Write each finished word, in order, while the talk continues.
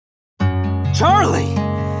Charlie!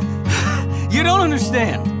 You don't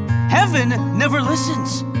understand. Heaven never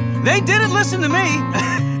listens. They didn't listen to me.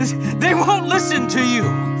 They won't listen to you.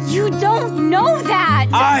 You don't know that!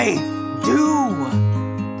 I do.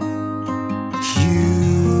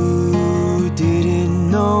 You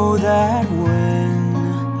didn't know that when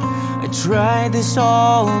I tried this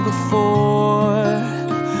all before.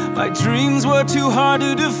 My dreams were too hard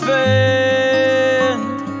to defend.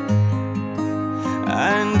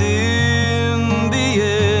 And in the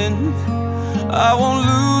end, I won't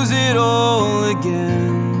lose it all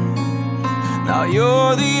again. Now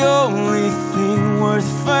you're the only thing worth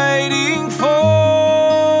fighting for.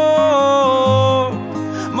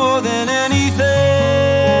 More than anything,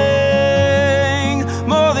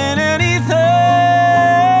 more than anything,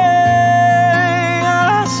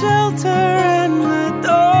 I'll shelter and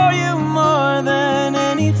adore you more than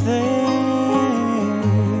anything.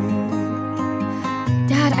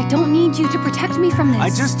 Dad, I don't need you to protect me from this. I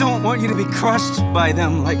just don't want you to be crushed by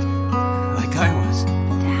them like I was.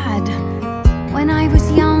 Dad, when I was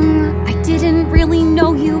young, I didn't really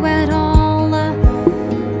know you at all.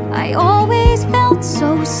 I always felt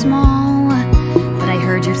so small, but I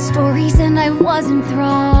heard your stories and I was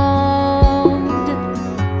enthralled.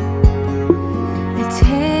 The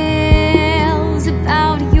tales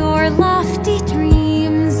about your lofty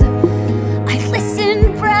dreams, I've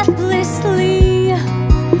listened breathlessly,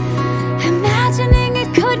 imagining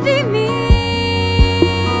it could be me.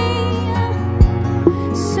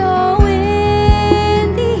 So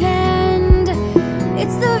in the end,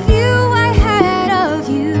 it's the view I had of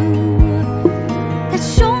you that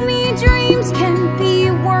show me dreams can be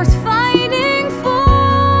worth fighting for.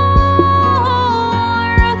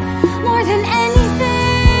 More than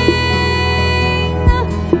anything,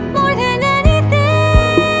 more than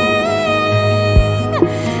anything,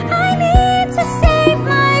 I need to save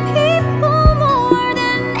my people more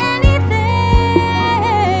than anything.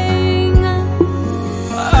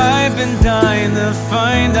 I've been dying to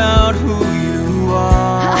find out who you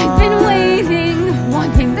are. I've been waiting,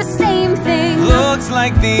 wanting the same thing. Looks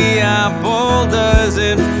like the apple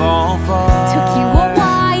doesn't fall far. Took you a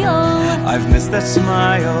while. I've missed that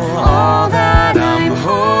smile. All that I'm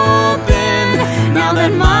hoping, now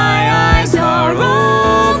that my eyes are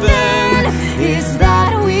open, is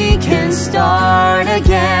that we can start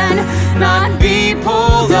again, not be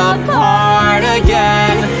pulled apart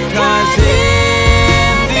again. 'Cause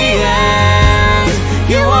in the end,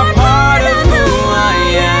 you are part of who I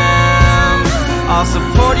am. I'll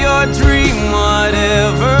support your dream,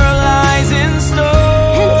 whatever